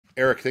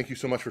Eric, thank you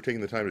so much for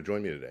taking the time to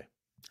join me today.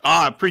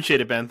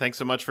 Appreciate it, Ben. Thanks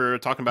so much for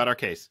talking about our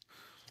case.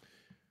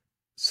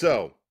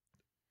 So,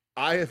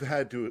 I have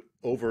had to,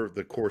 over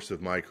the course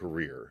of my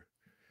career,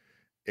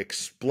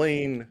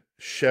 explain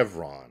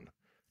Chevron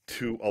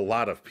to a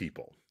lot of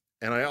people.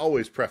 And I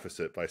always preface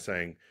it by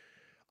saying,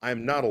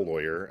 I'm not a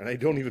lawyer, and I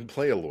don't even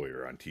play a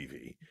lawyer on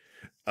TV.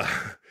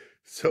 Uh,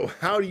 so,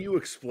 how do you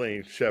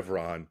explain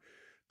Chevron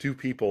to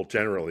people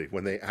generally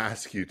when they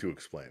ask you to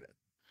explain it?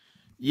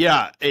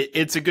 Yeah,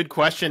 it's a good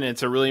question.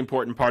 It's a really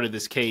important part of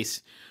this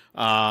case.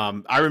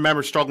 I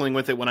remember struggling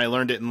with it when I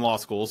learned it in law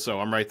school, so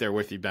I'm right there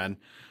with you, Ben.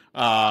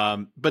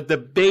 But the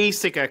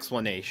basic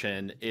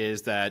explanation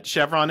is that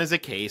Chevron is a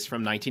case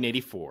from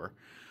 1984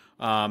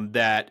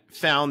 that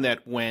found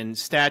that when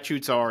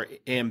statutes are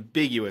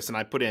ambiguous, and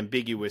I put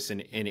ambiguous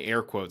in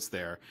air quotes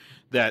there,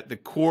 that the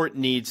court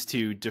needs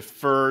to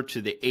defer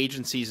to the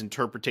agency's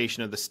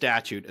interpretation of the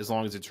statute as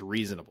long as it's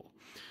reasonable.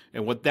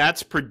 And what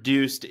that's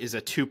produced is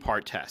a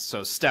two-part test.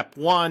 So step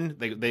one,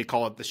 they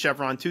call it the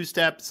Chevron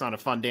two-step. It's not a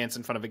fun dance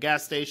in front of a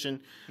gas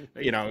station.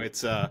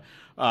 The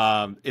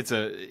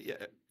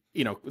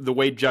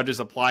way judges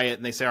apply it,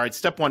 and they say, all right,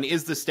 step one,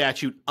 is the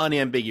statute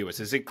unambiguous?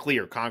 Is it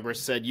clear?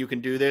 Congress said you can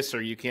do this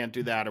or you can't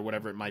do that or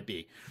whatever it might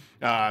be,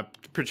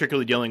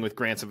 particularly dealing with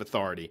grants of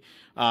authority.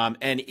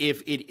 And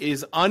if it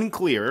is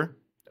unclear,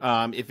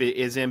 if it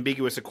is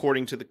ambiguous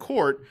according to the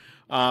court,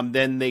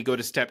 then they go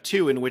to step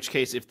two, in which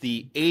case, if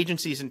the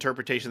agency's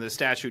interpretation of the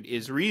statute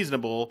is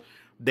reasonable,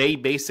 they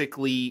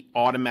basically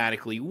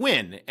automatically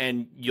win.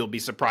 And you'll be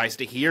surprised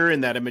to hear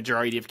in that a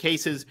majority of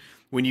cases,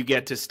 when you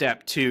get to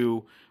step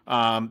two,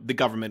 the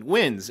government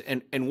wins.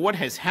 And what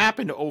has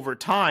happened over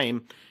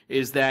time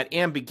is that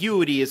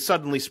ambiguity is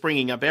suddenly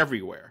springing up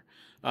everywhere.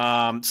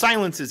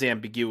 Silence is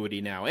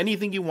ambiguity now.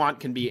 Anything you want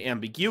can be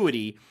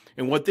ambiguity.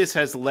 And what this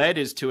has led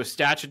is to a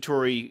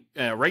statutory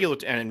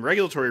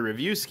regulatory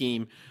review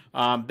scheme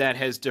that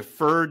has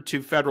deferred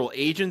to federal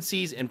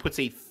agencies and puts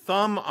a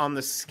thumb on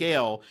the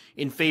scale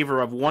in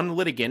favor of one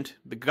litigant,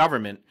 the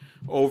government,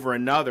 over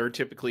another,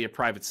 typically a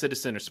private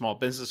citizen or small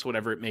business,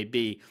 whatever it may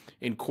be,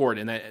 in court.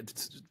 And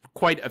it's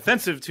quite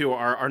offensive to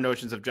our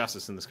notions of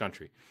justice in this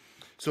country.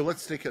 So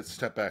let's take a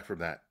step back from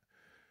that.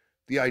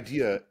 The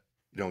idea,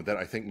 that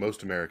I think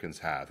most Americans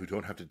have who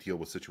don't have to deal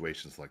with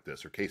situations like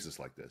this or cases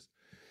like this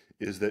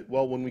is that,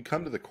 well, when we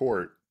come to the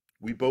court,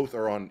 we both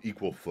are on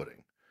equal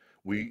footing.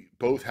 We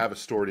both have a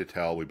story to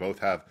tell. We both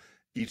have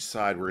each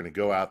side. We're going to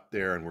go out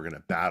there and we're going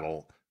to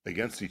battle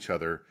against each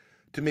other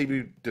to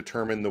maybe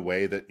determine the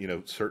way that,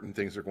 certain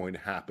things are going to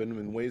happen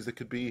in ways that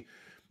could be,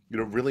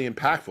 really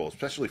impactful,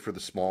 especially for the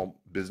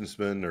small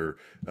businessman or,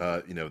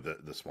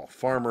 the small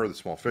farmer, the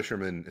small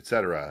fisherman, et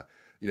cetera,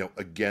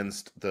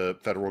 against the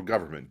federal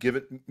government.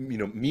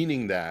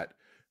 Meaning that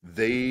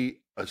they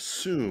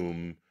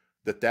assume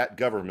that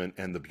government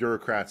and the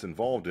bureaucrats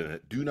involved in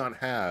it do not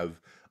have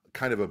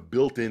kind of a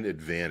built-in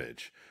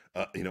advantage,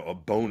 a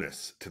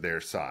bonus to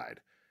their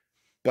side.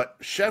 But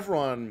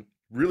Chevron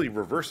really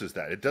reverses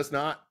that. It does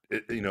not,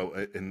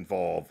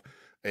 involve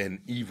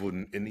an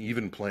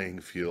even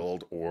playing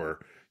field or,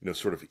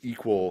 sort of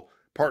equal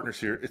partners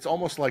here. It's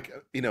almost like,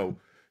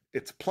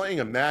 it's playing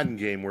a Madden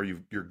game where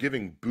you're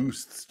giving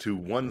boosts to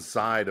one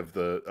side of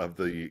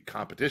the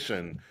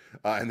competition,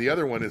 and the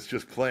other one is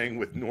just playing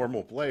with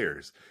normal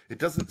players. It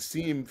doesn't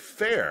seem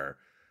fair.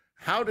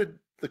 How did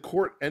the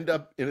court end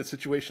up in a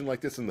situation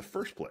like this in the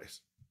first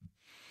place?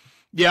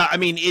 Yeah, I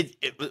mean,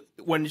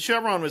 when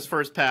Chevron was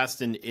first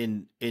passed in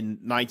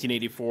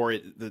 1984,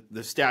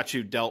 the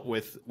statute dealt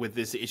with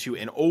this issue,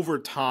 and over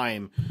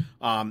time,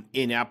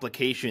 in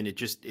application,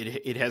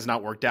 it has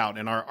not worked out.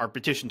 And our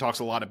petition talks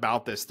a lot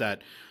about this.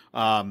 That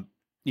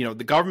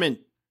the government,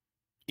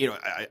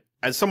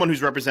 as someone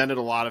who's represented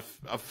a lot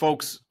of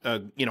folks,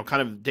 kind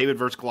of David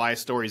versus Goliath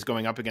stories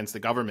going up against the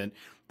government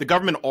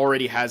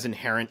already has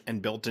inherent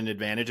and built-in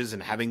advantages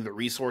in having the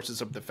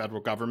resources of the federal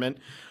government.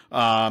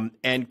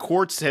 And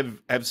courts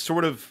have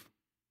sort of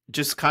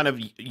just kind of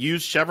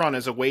used Chevron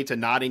as a way to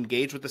not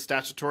engage with the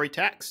statutory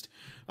text.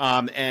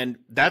 And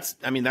that's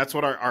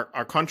what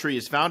our country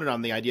is founded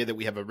on, the idea that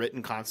we have a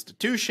written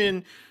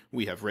constitution,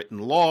 we have written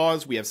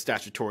laws, we have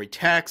statutory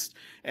text,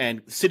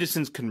 and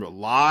citizens can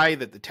rely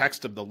that the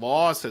text of the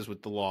law says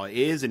what the law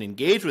is and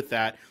engage with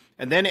that,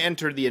 and then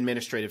enter the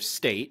administrative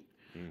state.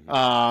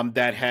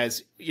 That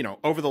has,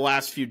 over the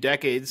last few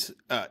decades,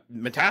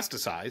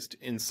 metastasized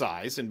in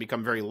size and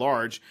become very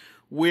large,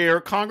 where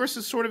Congress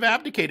has sort of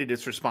abdicated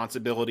its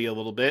responsibility a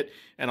little bit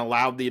and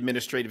allowed the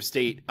administrative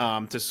state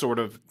to sort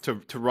of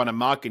to run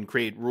amok and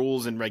create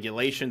rules and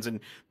regulations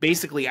and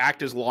basically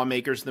act as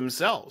lawmakers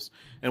themselves.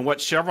 And what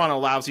Chevron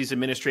allows these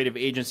administrative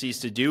agencies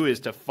to do is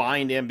to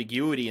find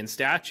ambiguity in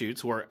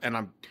statutes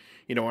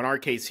in our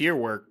case here,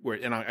 where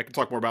and I can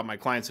talk more about my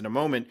clients in a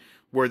moment,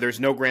 where there's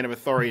no grant of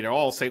authority at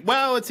all, say,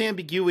 well, it's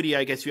ambiguity,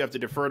 I guess you have to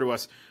defer to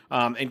us.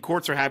 And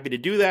courts are happy to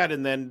do that,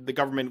 and then the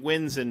government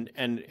wins, and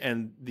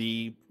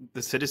the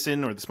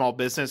citizen or the small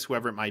business,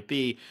 whoever it might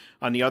be,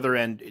 on the other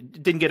end,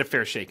 didn't get a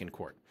fair shake in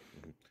court.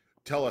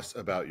 Tell us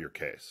about your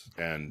case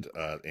and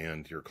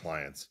your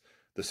clients.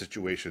 the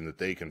situation that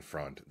they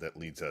confront that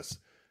leads us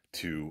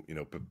to,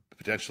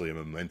 potentially a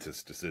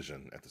momentous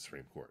decision at the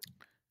Supreme Court.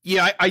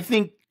 Yeah, I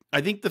think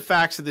the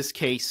facts of this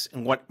case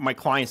and what my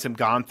clients have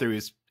gone through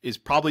is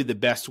probably the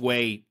best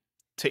way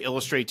to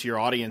illustrate to your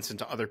audience and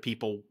to other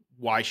people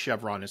why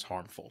Chevron is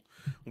harmful,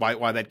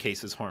 why that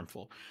case is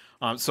harmful.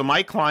 So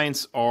my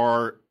clients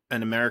are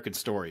an American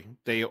story.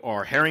 They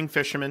are herring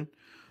fishermen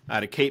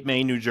out of Cape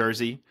May, New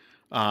Jersey.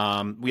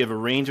 We have a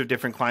range of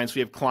different clients.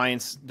 We have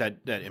clients that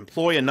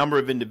employ a number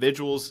of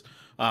individuals.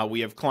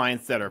 We have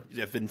clients that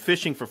have been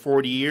fishing for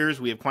 40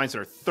 years. We have clients that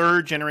are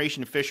third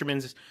generation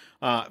fishermen.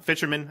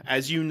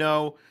 As you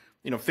know,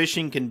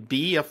 fishing can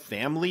be a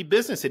family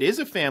business. It is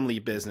a family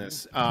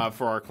business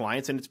for our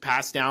clients, and it's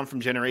passed down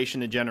from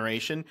generation to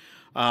generation.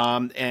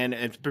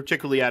 And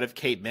particularly out of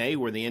Cape May,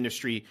 where the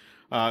industry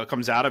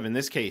comes out of in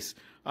this case.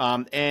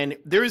 And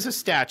there is a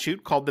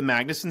statute called the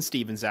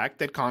Magnuson-Stevens Act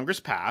that Congress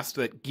passed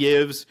that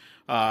gives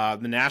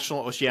the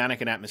National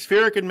Oceanic and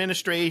Atmospheric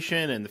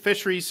Administration and the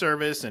Fisheries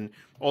Service and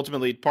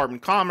ultimately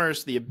Department of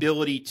Commerce the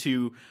ability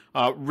to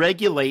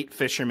regulate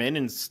fishermen,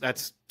 and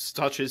that's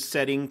such as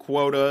setting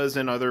quotas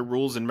and other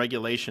rules and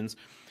regulations.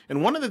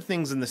 And one of the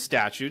things in the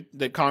statute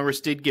that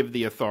Congress did give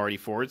the authority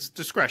for, it's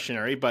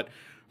discretionary, but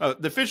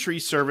the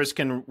Fisheries Service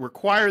can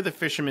require the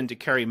fishermen to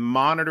carry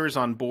monitors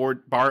on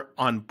board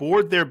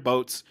their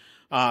boats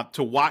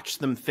to watch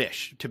them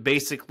fish, to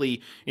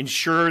basically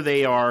ensure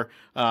they are,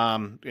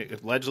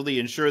 allegedly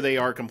ensure they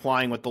are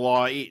complying with the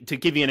law. To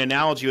give you an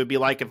analogy, it would be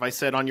like if I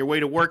said, on your way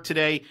to work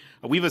today,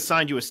 we've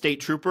assigned you a state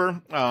trooper,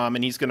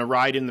 and he's going to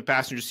ride in the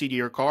passenger seat of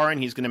your car,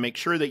 and he's going to make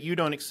sure that you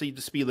don't exceed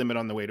the speed limit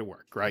on the way to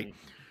work, right?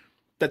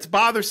 That's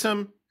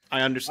bothersome.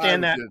 I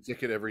understand that. I get a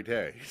ticket every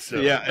day. So.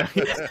 Yeah,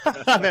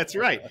 that's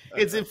right.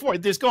 It's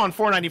there's going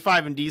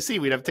 $4.95 in DC.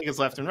 We'd have tickets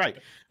left and right.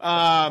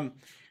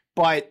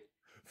 But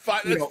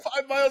that's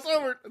 5 miles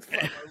over. That's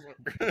 5 miles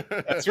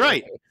over. That's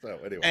right. So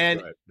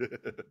anyway,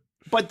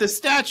 but the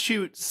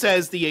statute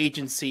says the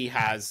agency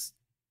has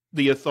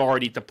the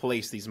authority to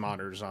place these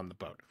monitors on the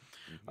boat.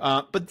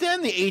 But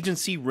then the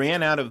agency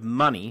ran out of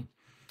money,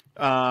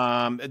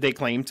 they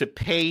claim, to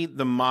pay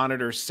the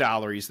monitor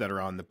salaries that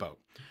are on the boat.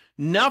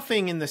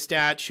 Nothing in the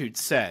statute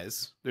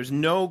says, there's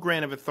no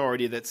grant of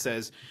authority that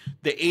says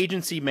the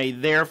agency may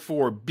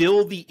therefore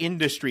bill the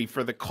industry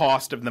for the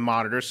cost of the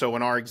monitor. So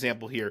in our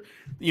example here,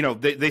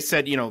 they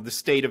said, the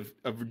state of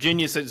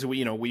Virginia says,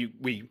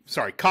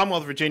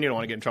 Commonwealth of Virginia, don't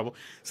want to get in trouble,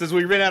 says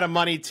we ran out of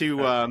money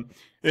to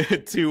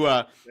Thank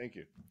you.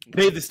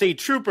 Pay the state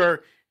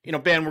trooper,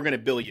 Ben, we're going to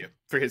bill you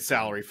for his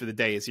salary for the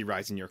day as he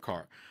rides in your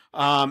car.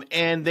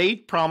 And they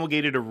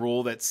promulgated a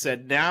rule that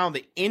said now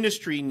the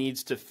industry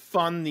needs to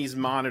fund these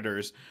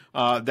monitors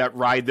that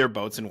ride their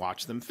boats and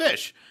watch them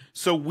fish.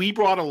 So we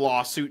brought a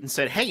lawsuit and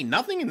said, hey,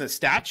 nothing in the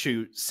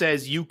statute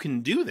says you can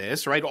do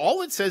this, right?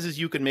 All it says is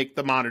you can make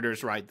the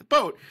monitors ride the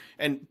boat.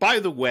 And by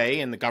the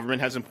way, and the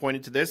government hasn't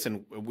pointed to this,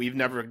 and we've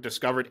never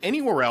discovered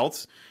anywhere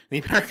else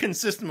in the American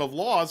system of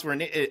laws where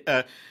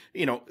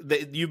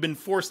you've been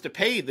forced to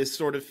pay this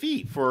sort of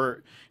fee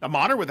for a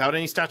monitor without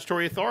any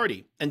statutory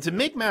authority. And to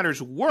make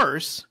matters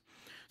worse,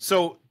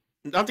 so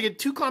not to get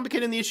too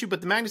complicated in the issue,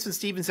 but the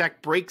Magnuson-Stevens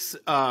Act breaks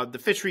the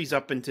fisheries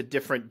up into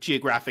different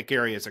geographic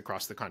areas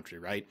across the country,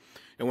 right?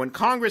 And when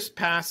Congress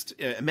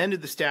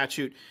amended the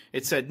statute,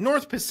 it said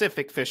North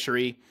Pacific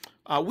fishery,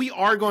 we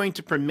are going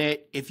to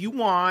permit, if you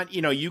want,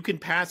 you can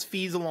pass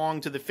fees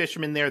along to the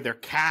fishermen there. They're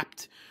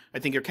capped. I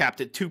think you're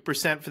capped at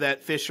 2% for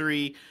that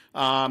fishery,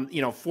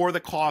 for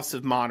the cost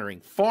of monitoring.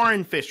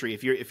 Foreign fishery,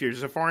 if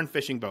there's a foreign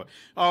fishing boat,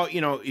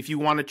 if you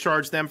want to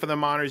charge them for the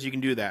monitors, you can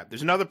do that.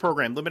 There's another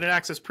program, limited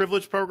access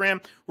privilege program.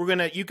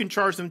 You can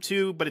charge them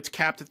too, but it's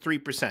capped at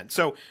 3%.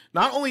 So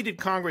not only did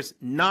Congress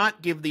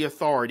not give the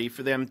authority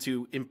for them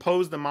to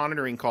impose the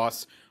monitoring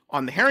costs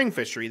on the herring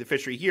fishery, the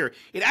fishery here,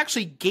 it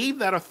actually gave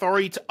that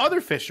authority to other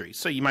fisheries.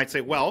 So you might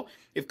say, well,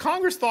 if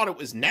Congress thought it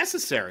was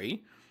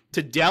necessary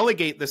to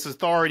delegate this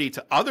authority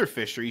to other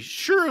fisheries,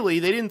 surely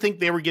they didn't think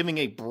they were giving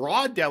a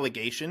broad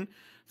delegation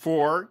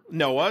for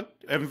NOAA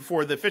and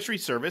for the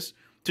Fisheries Service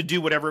to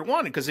do whatever it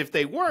wanted. Because if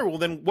they were, well,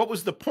 then what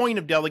was the point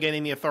of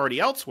delegating the authority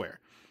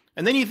elsewhere?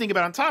 And then you think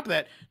about on top of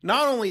that,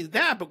 not only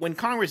that, but when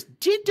Congress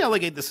did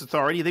delegate this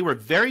authority, they were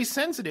very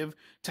sensitive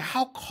to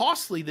how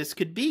costly this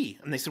could be.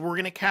 And they said, we're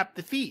going to cap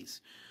the fees.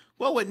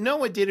 Well, what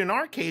NOAA did in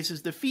our case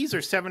is the fees are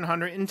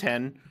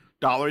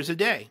 $710 a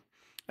day.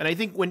 And I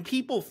think when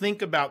people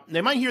think about, they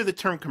might hear the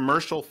term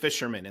commercial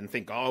fisherman and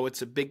think, oh,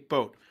 it's a big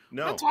boat.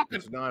 No,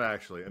 it's not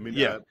actually. I mean,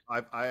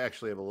 I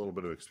actually have a little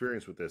bit of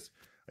experience with this.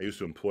 I used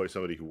to employ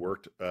somebody who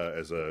worked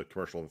as a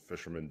commercial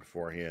fisherman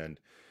beforehand,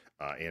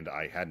 and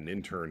I had an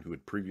intern who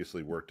had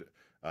previously worked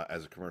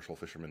as a commercial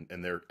fisherman,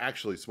 and they're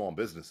actually small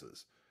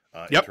businesses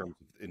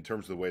in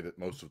terms of the way that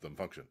most of them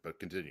function. But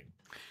continue.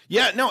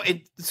 Yeah, no,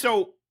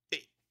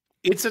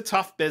 it's a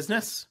tough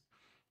business.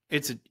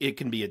 It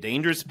can be a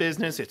dangerous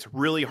business. It's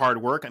really hard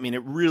work. I mean,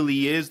 it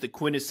really is the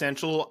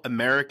quintessential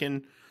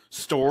American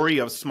story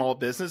of small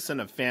business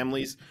and of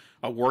families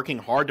working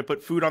hard to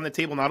put food on the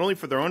table, not only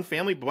for their own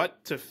family,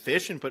 but to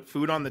fish and put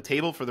food on the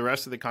table for the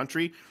rest of the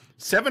country.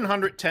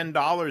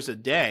 $710 a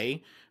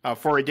day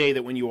for a day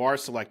that when you are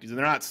selected, and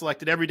they're not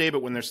selected every day,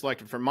 but when they're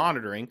selected for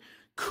monitoring,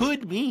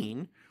 could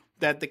mean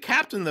that the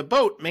captain of the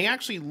boat may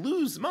actually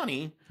lose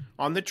money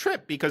on the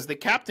trip, because the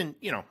captain,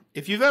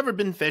 if you've ever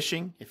been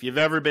fishing, if you've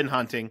ever been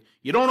hunting,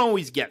 you don't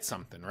always get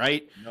something,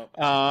 right? Nope.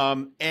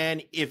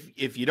 And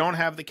if you don't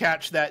have the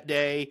catch that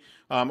day,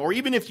 or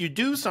even if you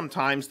do,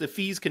 sometimes the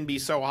fees can be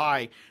so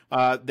high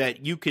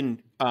that you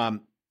can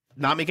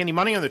not make any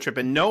money on the trip.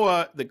 And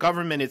NOAA, the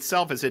government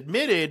itself, has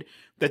admitted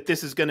that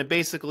this is going to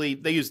basically,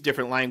 they use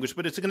different language,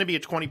 but it's going to be a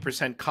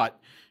 20% cut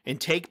in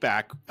take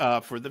back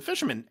for the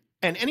fishermen.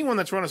 And anyone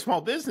that's run a small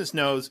business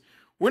knows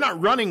we're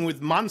not running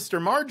with monster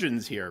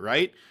margins here,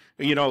 right?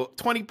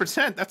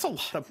 20%, that's a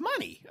lot of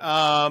money.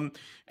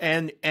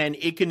 And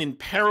it can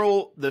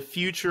imperil the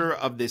future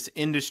of this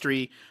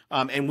industry.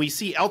 And we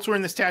see elsewhere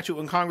in the statute,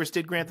 when Congress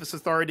did grant this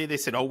authority, they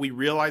said, we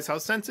realize how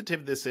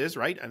sensitive this is,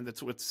 right? And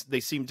that's what they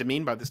seem to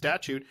mean by the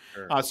statute.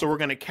 Sure. So we're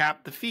going to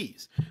cap the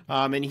fees.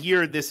 And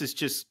here, this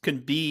is can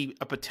be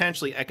a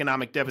potentially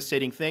economic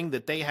devastating thing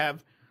that they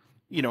have,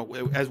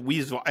 as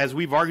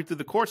we've argued through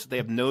the courts, that they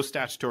have no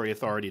statutory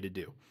authority to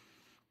do.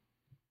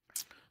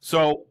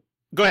 So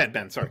go ahead,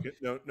 Ben. Sorry.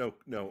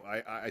 No.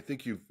 I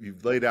think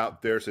you've laid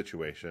out their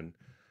situation.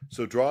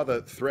 So draw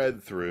the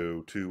thread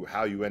through to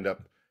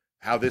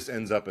how this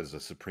ends up as a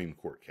Supreme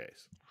Court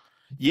case.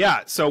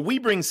 Yeah. So we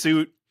bring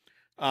suit.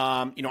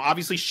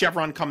 Obviously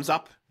Chevron comes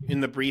up in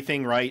the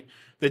briefing, right?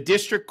 The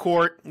district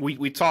court,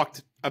 we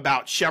talked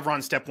about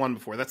Chevron step 1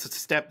 before. That's a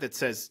step that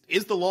says,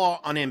 is the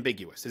law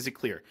unambiguous? Is it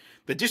clear?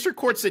 The district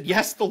court said,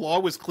 yes, the law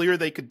was clear.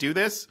 They could do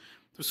this.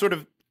 It was sort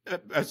of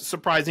a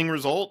surprising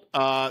result.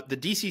 The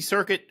DC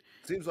Circuit.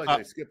 Seems like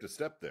they skipped a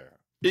step there.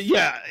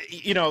 Yeah.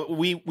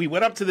 We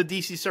went up to the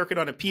DC Circuit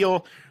on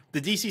appeal. The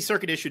DC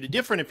Circuit issued a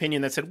different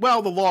opinion that said,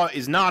 well, the law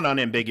is not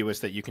unambiguous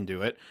that you can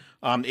do it.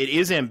 It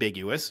is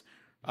ambiguous.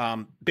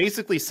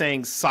 Basically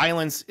saying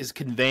silence is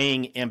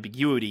conveying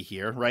ambiguity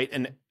here, right?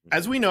 And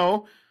as we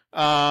know,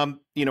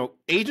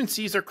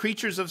 agencies are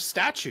creatures of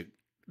statute.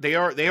 They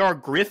are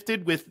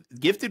gifted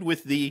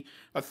with the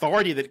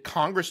authority that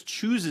Congress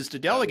chooses to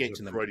delegate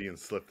to them. Freudian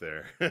slip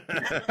there.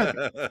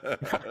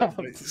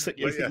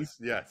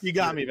 Yes, you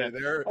got me, man.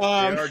 They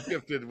are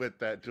gifted with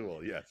that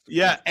tool. Yes.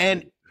 Yeah,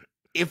 and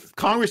if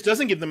Congress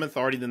doesn't give them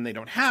authority, then they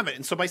don't have it.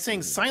 And so by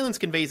saying silence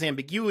conveys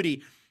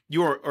ambiguity,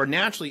 you are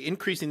naturally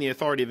increasing the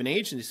authority of an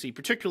agency,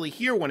 particularly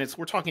here when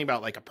we're talking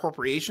about like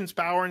appropriations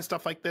power and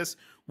stuff like this.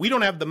 We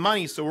don't have the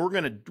money, so we're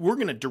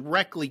gonna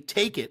directly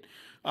take it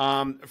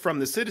from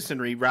the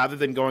citizenry rather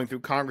than going through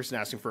Congress and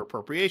asking for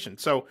appropriation.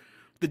 So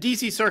the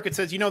DC Circuit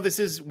says,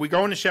 we're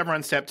going to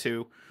Chevron step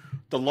 2.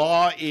 The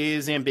law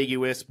is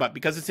ambiguous, but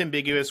because it's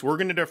ambiguous, we're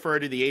going to defer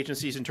to the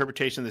agency's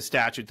interpretation of the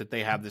statute that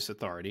they have this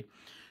authority.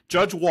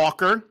 Judge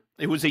Walker,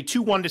 it was a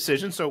 2-1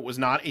 decision, so it was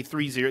not a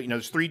 3-0.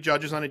 There's 3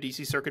 judges on a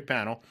DC Circuit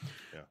panel.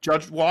 Yeah.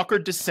 Judge Walker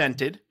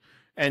dissented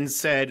and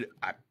said,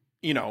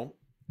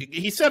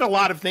 he said a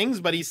lot of things,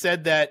 but he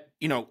said that,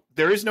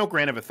 there is no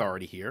grant of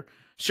authority here.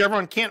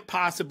 Chevron can't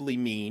possibly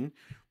mean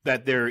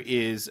that there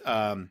is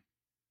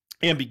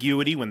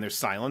ambiguity when there's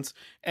silence.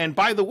 And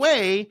by the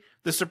way,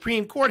 the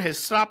Supreme Court has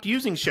stopped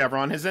using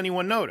Chevron. Has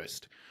anyone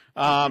noticed?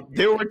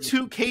 There were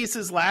 2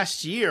 cases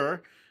last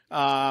year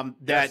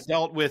that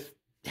dealt with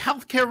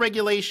healthcare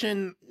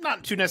regulation,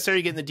 not too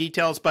necessarily getting the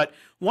details, but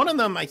one of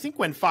them, I think,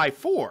 went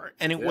 5-4,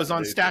 and it was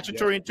on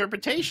statutory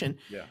interpretation.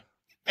 Yeah.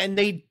 And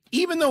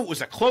even though it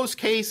was a close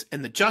case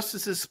and the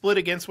justices split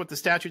against what the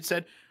statute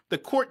said, the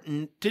court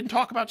didn't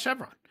talk about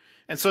Chevron.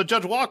 And so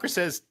Judge Walker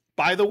says,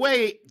 by the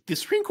way, the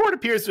Supreme Court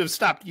appears to have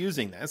stopped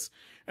using this.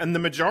 And the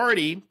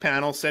majority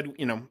panel said,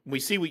 we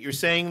see what you're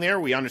saying there.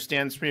 We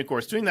understand the Supreme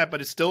Court's doing that,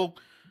 but it's still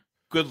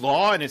good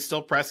law and it's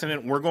still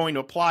precedent. We're going to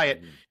apply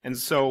it. And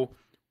so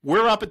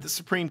we're up at the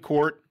Supreme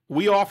Court.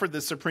 We offered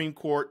the Supreme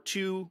Court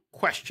 2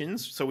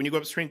 questions. So when you go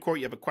up to the Supreme Court,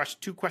 you have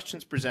 2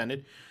 questions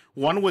presented.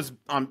 One was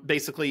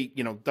basically,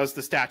 does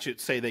the statute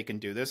say they can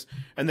do this?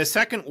 And the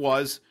second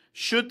was,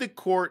 should the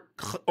court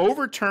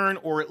overturn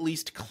or at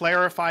least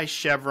clarify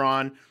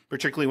Chevron,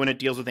 particularly when it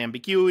deals with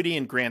ambiguity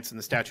and grants in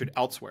the statute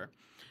elsewhere?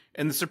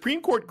 And the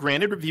Supreme Court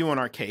granted review on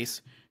our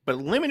case, but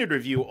limited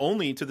review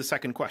only to the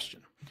second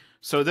question.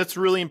 So that's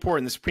really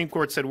important. The Supreme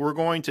Court said we're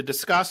going to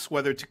discuss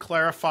whether to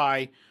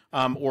clarify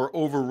or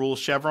overrule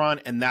Chevron,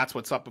 and that's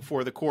what's up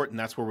before the court, and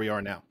that's where we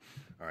are now.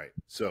 All right.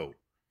 So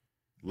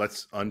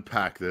let's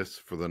unpack this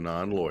for the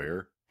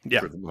non-lawyer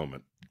for the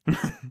moment.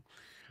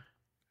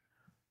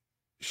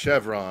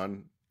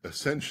 Chevron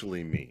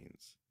essentially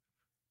means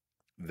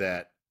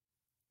that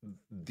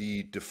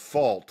the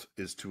default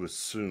is to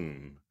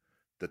assume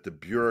that the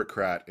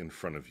bureaucrat in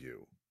front of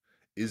you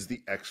is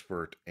the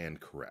expert and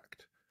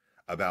correct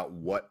about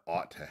what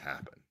ought to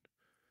happen.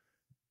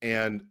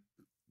 And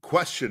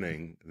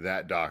questioning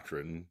that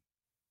doctrine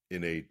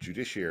in a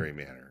judiciary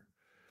manner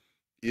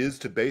is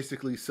to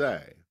basically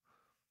say,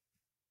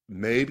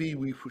 maybe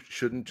we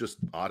shouldn't just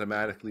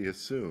automatically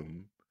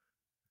assume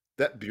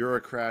that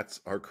bureaucrats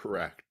are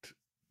correct,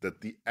 that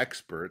the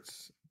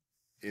experts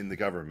in the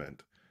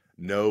government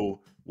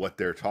know what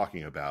they're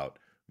talking about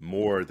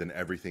more than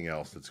everything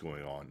else that's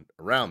going on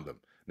around them.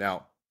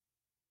 Now,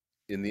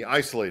 in the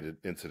isolated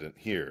incident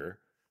here,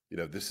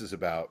 this is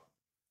about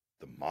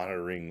the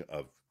monitoring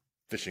of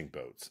fishing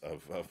boats,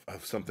 of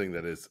something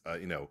that is,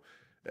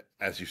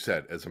 as you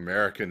said, as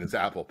American as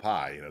apple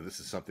pie.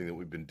 This is something that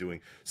we've been doing.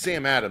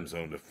 Sam Adams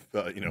owned a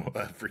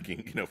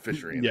freaking,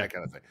 fishery and that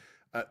kind of thing.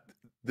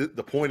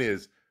 The point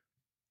is,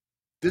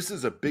 this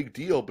is a big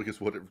deal because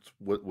what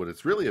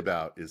it's really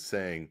about is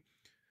saying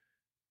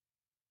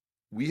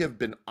we have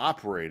been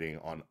operating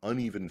on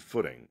uneven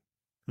footing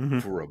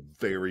for a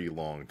very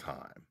long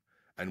time,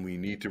 and we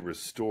need to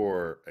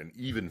restore an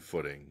even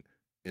footing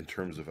in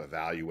terms of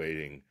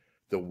evaluating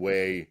the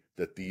way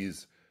that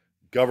these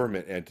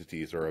government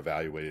entities are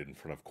evaluated in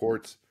front of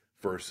courts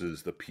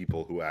versus the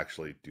people who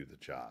actually do the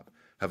job.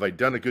 Have I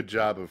done a good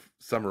job of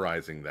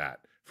summarizing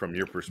that from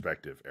your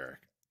perspective, Eric?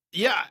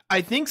 Yeah,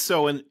 I think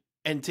so.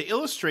 And to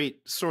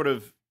illustrate sort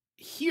of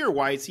here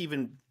why it's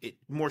even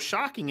more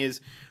shocking is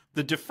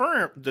they're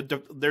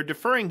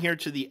deferring here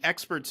to the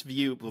experts'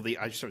 view. Well,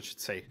 I should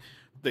say,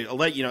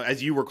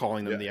 as you were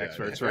calling them, the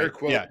experts, right?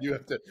 Quote, you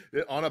have to,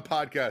 on a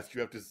podcast,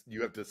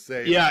 you have to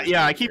say.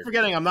 Yeah. I keep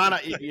forgetting you're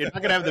not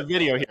going to have the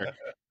video here.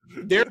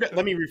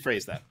 Let me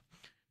rephrase that.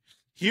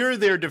 Here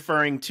they're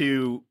deferring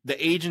to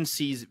the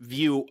agency's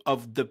view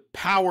of the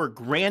power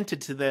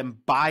granted to them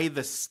by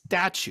the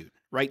statute,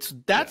 right? So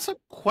that's a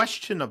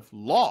question of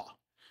law,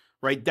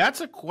 right?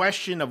 That's a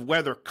question of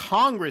whether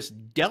Congress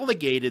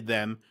delegated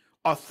them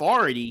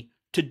authority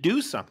to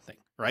do something,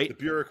 right? The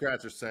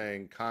bureaucrats are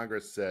saying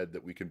Congress said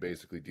that we can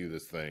basically do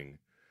this thing,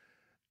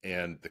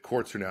 and the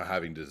courts are now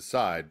having to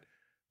decide,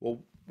 well,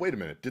 wait a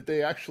minute, did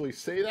they actually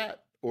say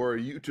that? Or are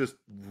you just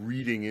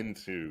reading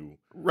into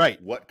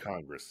what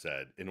Congress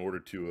said in order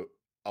to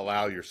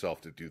allow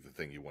yourself to do the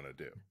thing you want to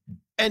do?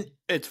 And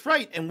it's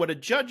right. And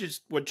what judges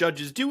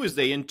do is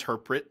they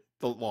interpret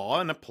the law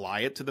and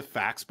apply it to the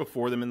facts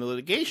before them in the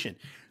litigation.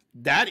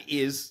 That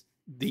is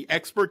the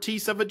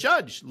expertise of a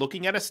judge,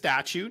 looking at a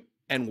statute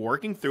and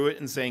working through it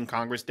and saying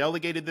Congress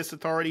delegated this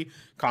authority,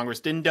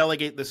 Congress didn't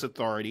delegate this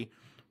authority.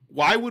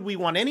 Why would we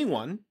want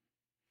anyone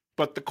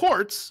but the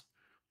courts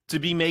to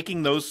be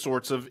making those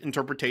sorts of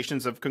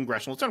interpretations of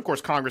congressional? So of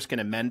course, Congress can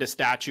amend a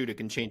statute, it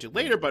can change it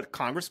later, but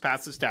Congress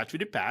passed the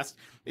statute, it passed.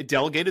 It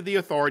delegated the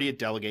authority, it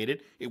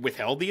delegated. It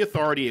withheld the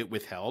authority, it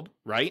withheld,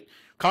 right?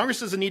 Congress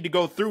doesn't need to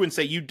go through and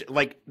say,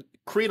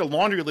 create a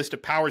laundry list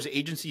of powers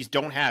agencies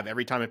don't have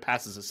every time it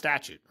passes a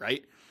statute,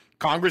 right?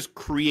 Congress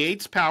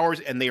creates powers,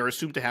 and they are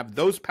assumed to have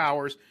those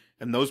powers,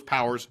 and those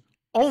powers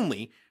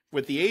only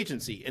with the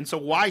agency. And so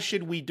why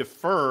should we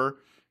defer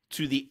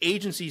to the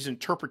agency's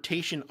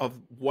interpretation of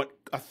what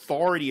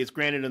authority is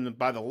granted them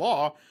by the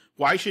law?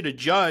 Why should a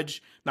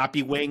judge not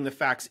be weighing the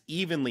facts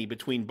evenly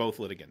between both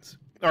litigants?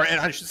 And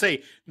I should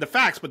say the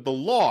facts, but the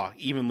law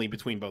evenly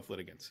between both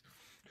litigants.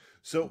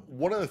 So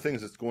one of the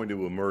things that's going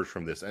to emerge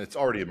from this, and it's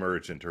already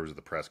emerged in terms of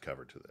the press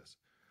coverage to this,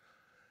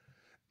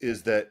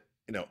 is that,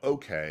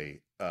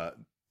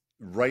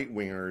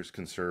 right-wingers,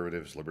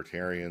 conservatives,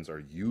 libertarians are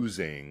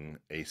using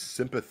a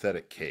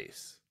sympathetic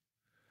case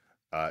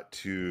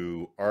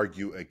to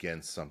argue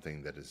against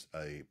something that is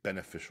a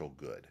beneficial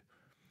good.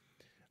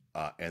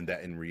 And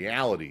that in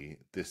reality,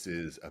 this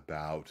is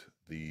about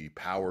the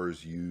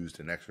powers used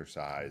and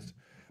exercised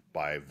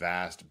by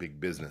vast big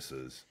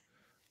businesses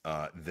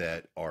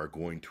that are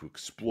going to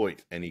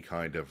exploit any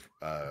kind of,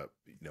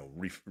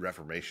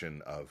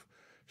 reformation of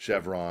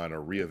Chevron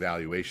or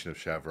reevaluation of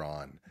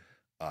Chevron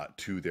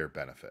to their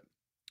benefit.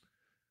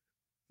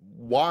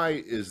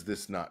 Why is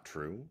this not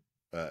true?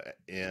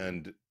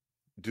 And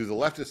do the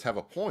leftists have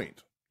a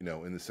point,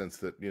 in the sense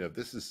that,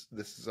 this is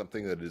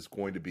something that is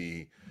going to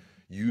be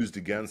used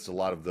against a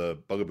lot of the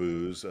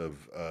bugaboos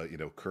of,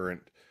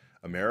 current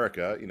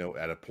America,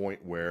 at a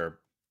point where,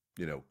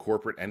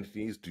 corporate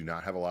entities do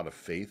not have a lot of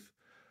faith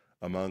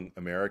among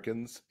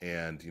Americans.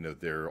 And,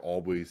 there are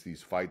always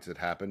these fights that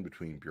happen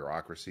between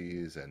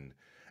bureaucracies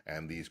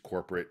and these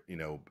corporate,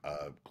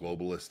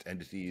 globalist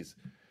entities.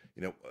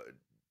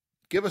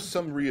 Give us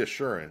some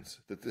reassurance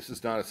that this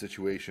is not a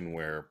situation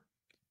where,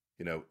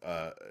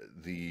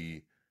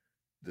 the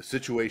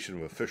situation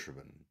of a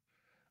fisherman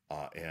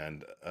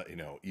and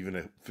even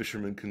a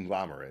fisherman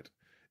conglomerate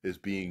is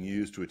being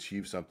used to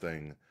achieve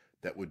something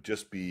that would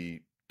just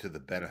be to the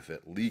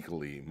benefit,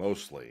 legally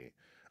mostly,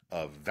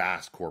 of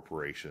vast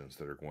corporations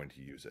that are going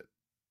to use it.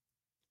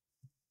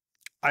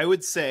 I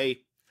would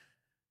say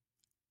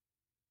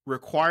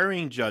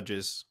requiring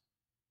judges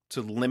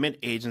to limit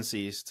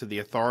agencies to the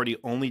authority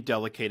only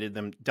delegated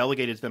to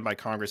them by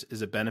Congress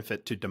is a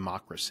benefit to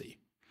democracy.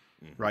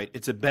 Right.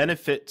 It's a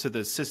benefit to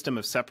the system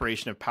of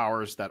separation of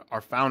powers that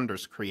our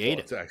founders created.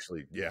 Well, it's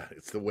actually,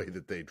 it's the way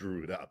that they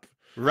drew it up.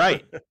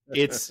 Right.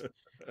 It's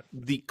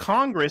the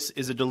Congress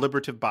is a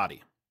deliberative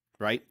body,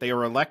 right? They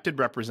are elected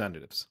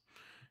representatives.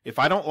 If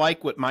I don't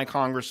like what my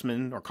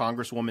congressman or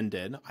congresswoman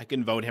did, I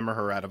can vote him or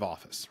her out of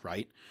office,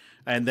 right?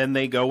 And then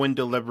they go and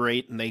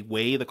deliberate and they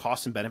weigh the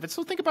costs and benefits.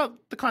 So think about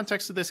the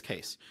context of this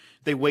case.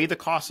 They weigh the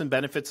costs and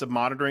benefits of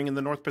monitoring in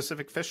the North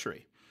Pacific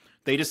fishery.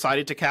 They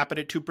decided to cap it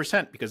at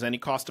 2% because any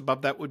cost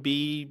above that would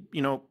be,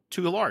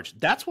 too large.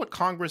 That's what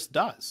Congress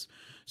does.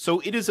 So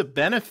it is a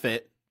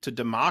benefit to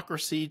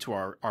democracy, to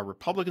our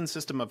Republican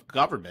system of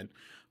government,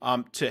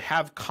 to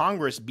have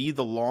Congress be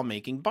the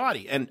lawmaking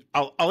body. And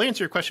I'll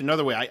answer your question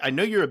another way. I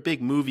know you're a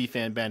big movie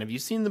fan, Ben. Have you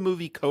seen the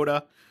movie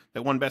Coda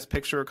that won Best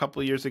Picture a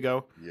couple of years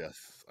ago?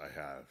 Yes, I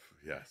have.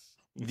 Yes.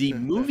 The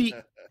movie,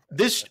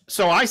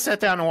 so I sat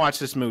down to watch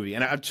this movie,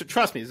 and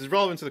trust me, this is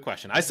relevant to the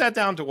question. I sat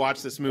down to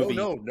watch this movie.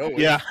 Oh, no,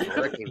 yeah, it's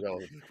directly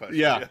relevant to the question.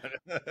 Yeah.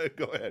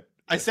 Go ahead.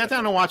 I sat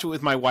down to watch it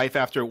with my wife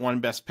after it won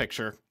Best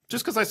Picture,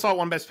 just because I saw it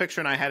won Best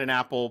Picture and I had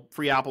an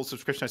free Apple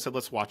subscription. I said,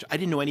 let's watch it. I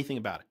didn't know anything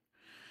about it.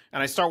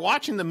 And I start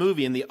watching the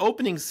movie, and the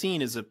opening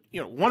scene is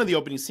one of the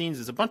opening scenes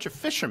is a bunch of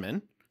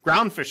fishermen,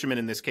 ground fishermen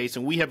in this case,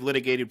 and we have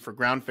litigated for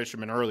ground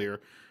fishermen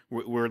earlier.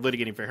 We're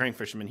litigating for herring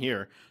fishermen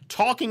here,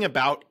 talking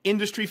about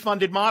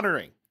industry-funded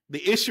monitoring.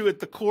 The issue at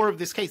the core of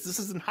this case, this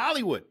is in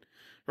Hollywood,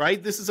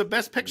 right? This is a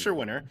Best Picture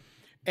winner,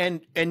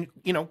 and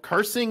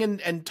cursing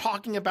and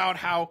talking about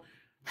how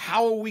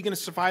are we going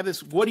to survive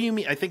this? What do you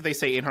mean? I think they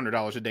say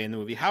 $800 a day in the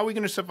movie. How are we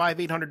going to survive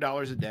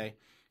 $800 a day?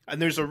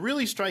 And there's a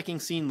really striking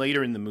scene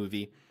later in the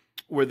movie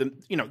where the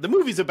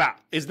movie's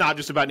is not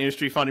just about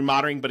industry funding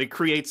monitoring, but it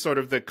creates sort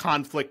of the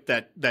conflict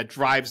that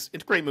drives.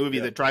 It's a great movie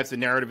that drives the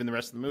narrative in the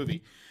rest of the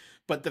movie.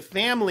 But the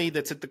family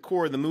that's at the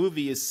core of the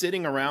movie is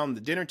sitting around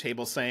the dinner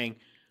table saying,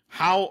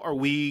 how are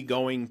we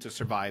going to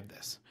survive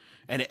this?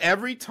 And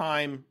every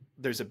time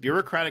there's a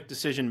bureaucratic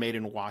decision made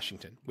in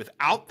Washington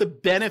without the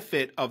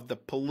benefit of the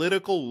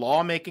political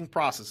lawmaking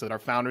process that our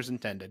founders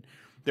intended,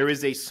 there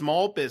is a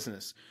small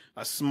business,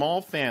 a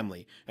small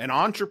family, an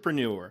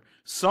entrepreneur,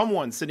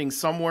 someone sitting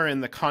somewhere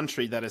in the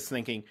country that is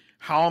thinking,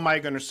 how am I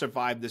going to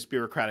survive this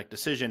bureaucratic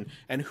decision?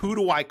 And who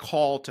do I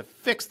call to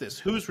fix this?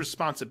 Whose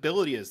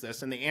responsibility is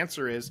this? And the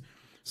answer is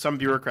some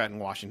bureaucrat in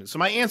Washington. So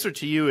my answer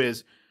to you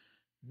is,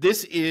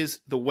 this is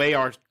the way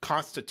our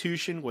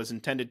Constitution was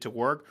intended to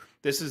work.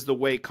 This is the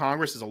way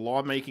Congress as a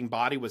lawmaking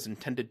body was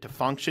intended to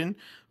function.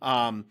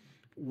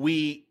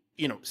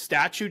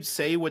 Statutes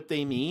say what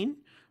they mean.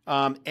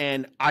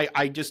 And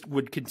I just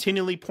would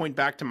continually point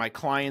back to my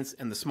clients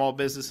and the small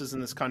businesses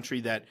in this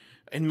country that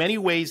in many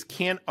ways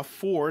can't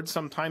afford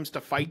sometimes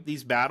to fight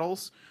these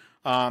battles,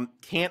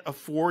 can't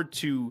afford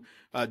to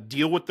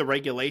deal with the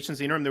regulations.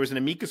 There was an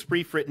amicus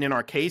brief written in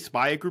our case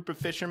by a group of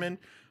fishermen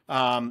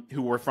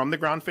who were from the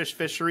groundfish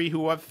fishery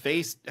who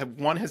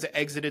one has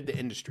exited the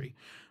industry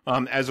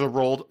as a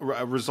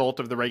result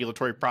of the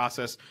regulatory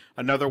process.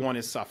 Another one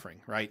is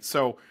suffering, right?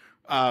 So,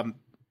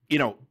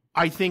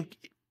 I think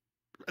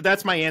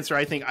that's my answer.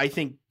 I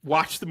think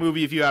watch the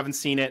movie if you haven't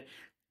seen it.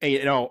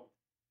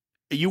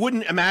 You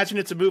wouldn't imagine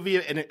it's a movie,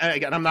 and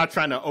again, I'm not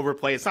trying to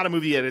overplay. It's not a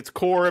movie at its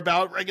core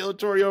about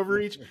regulatory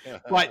overreach.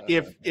 But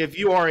if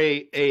you are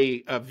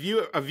a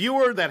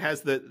viewer that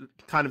has the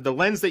kind of the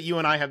lens that you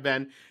and I have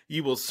been,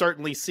 you will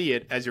certainly see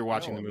it as you're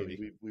watching the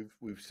movie.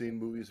 We've seen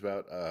movies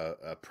about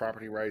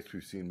property rights.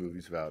 We've seen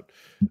movies about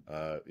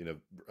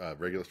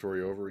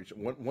regulatory overreach.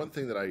 One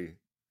thing that I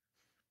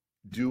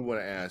do want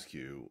to ask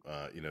you,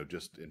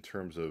 just in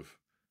terms of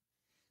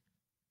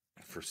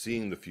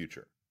foreseeing the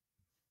future.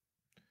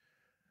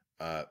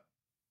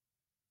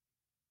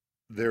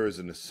 There is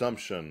an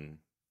assumption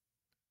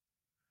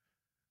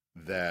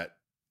that,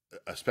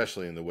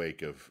 especially in the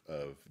wake of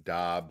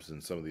Dobbs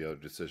and some of the other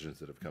decisions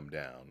that have come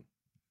down,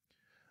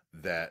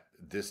 that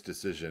this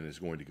decision is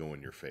going to go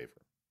in your favor.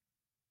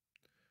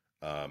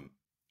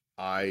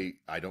 I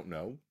don't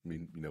know. I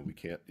mean, we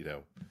can't,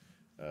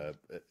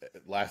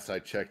 last I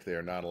checked, they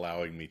are not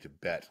allowing me to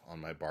bet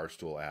on my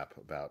Barstool app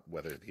about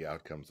whether the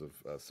outcomes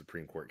of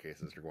Supreme Court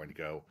cases are going to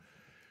go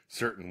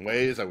certain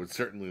ways. I would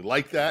certainly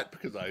like that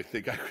because I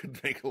think I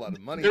could make a lot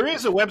of money. There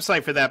is a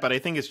website for that, but I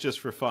think it's just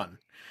for fun.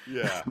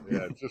 Yeah,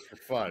 just for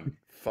fun.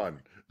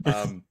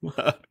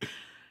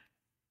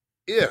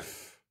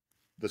 If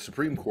the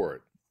Supreme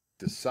Court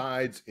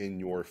decides in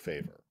your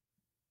favor,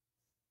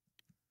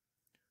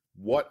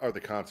 what are the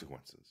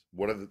consequences?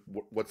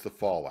 What's the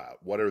fallout?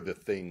 What are the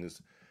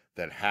things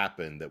that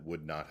happen that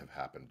would not have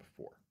happened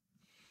before?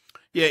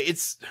 Yeah,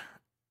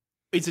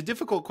 it's a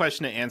difficult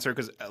question to answer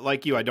because,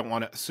 like you, I don't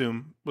want to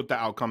assume what the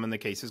outcome in the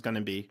case is going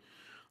to be.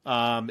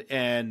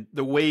 And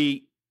the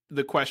way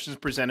the questions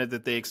presented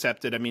that they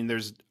accepted, I mean,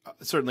 there's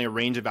certainly a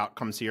range of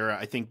outcomes here.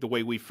 I think the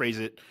way we phrase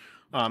it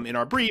in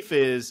our brief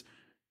is,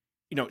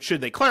 should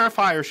they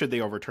clarify or should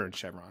they overturn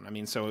Chevron? I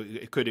mean, so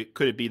could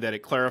it be that it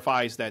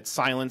clarifies that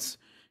silence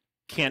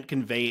can't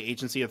convey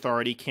agency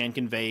authority, can't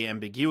convey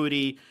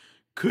ambiguity?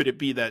 Could it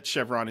be that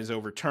Chevron is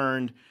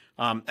overturned?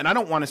 And I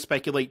don't want to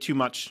speculate too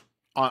much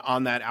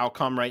on that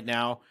outcome right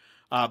now.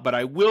 But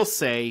I will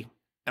say,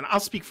 and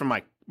I'll speak from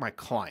my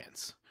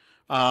clients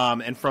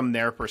and from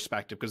their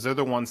perspective, because they're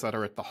the ones that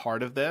are at the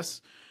heart of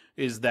this,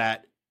 is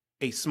that,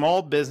 a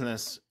small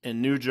business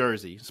in New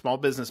Jersey, small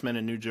businessmen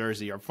in New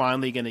Jersey are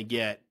finally going to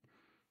get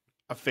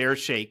a fair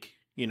shake,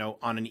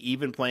 on an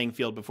even playing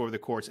field before the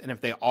courts. And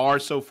if they are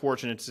so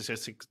fortunate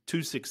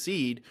to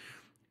succeed,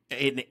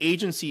 an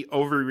agency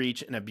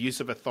overreach and abuse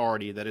of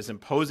authority that is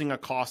imposing a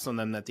cost on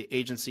them that the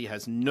agency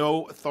has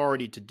no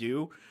authority to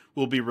do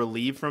will be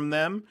relieved from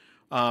them.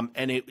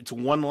 And it's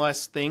one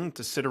less thing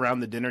to sit around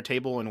the dinner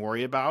table and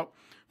worry about.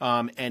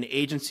 And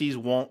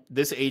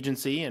this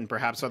agency and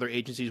perhaps other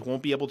agencies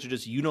won't be able to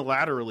just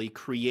unilaterally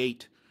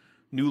create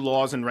new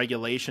laws and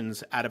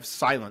regulations out of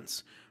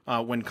silence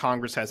when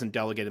Congress hasn't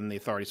delegated them the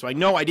authority. So I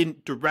know I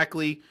didn't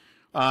directly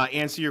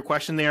answer your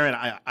question there,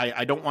 and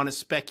I don't want to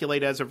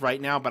speculate as of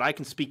right now, but I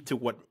can speak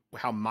to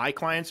how my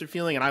clients are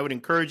feeling, and I would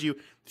encourage you,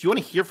 if you want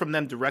to hear from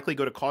them directly,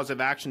 go to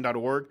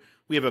causeofaction.org.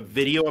 We have a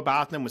video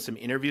about them with some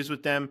interviews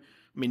with them.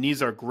 I mean,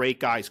 these are great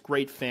guys,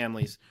 great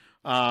families,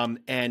 and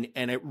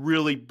it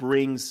really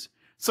brings,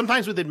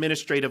 sometimes with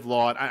administrative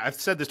law, I've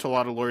said this to a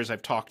lot of lawyers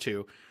I've talked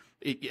to,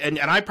 and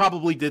I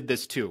probably did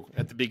this too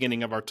at the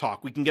beginning of our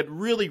talk. We can get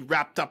really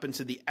wrapped up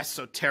into the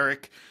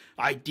esoteric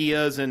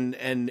ideas and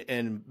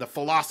the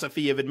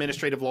philosophy of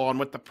administrative law and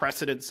what the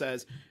precedent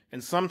says,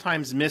 and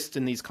sometimes missed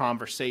in these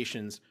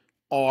conversations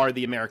are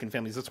the American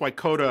families. That's why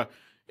Coda,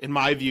 in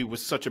my view,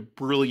 was such a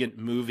brilliant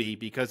movie,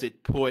 because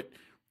it put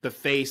the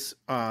face,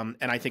 and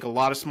I think a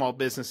lot of small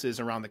businesses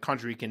around the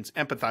country can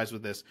empathize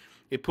with this.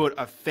 It put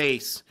a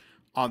face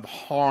on the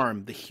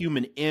harm, the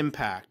human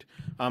impact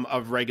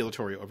of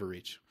regulatory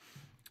overreach.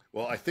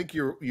 Well, I think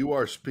you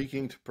are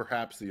speaking to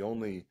perhaps the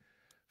only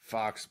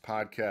Fox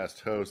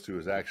podcast host who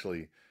is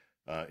actually,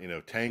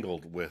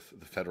 tangled with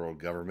the federal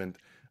government.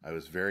 I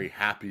was very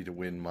happy to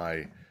win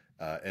my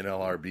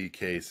NLRB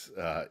case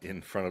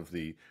in front of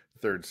the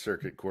Third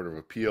Circuit Court of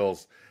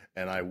Appeals,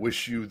 and I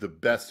wish you the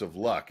best of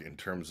luck in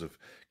terms of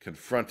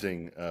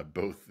confronting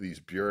both these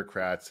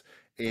bureaucrats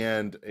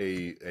and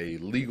a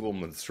legal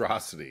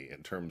monstrosity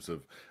in terms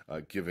of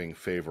giving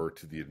favor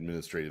to the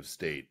administrative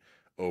state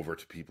over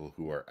to people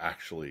who are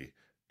actually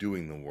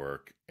doing the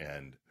work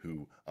and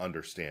who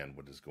understand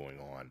what is going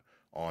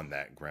on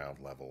that ground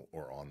level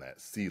or on that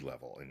sea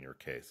level in your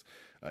case.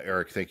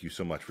 Eric, thank you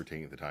so much for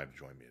taking the time to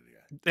join me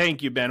today.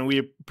 Thank you, Ben. We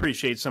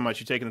appreciate so much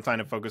you taking the time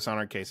to focus on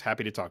our case.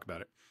 Happy to talk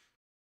about it.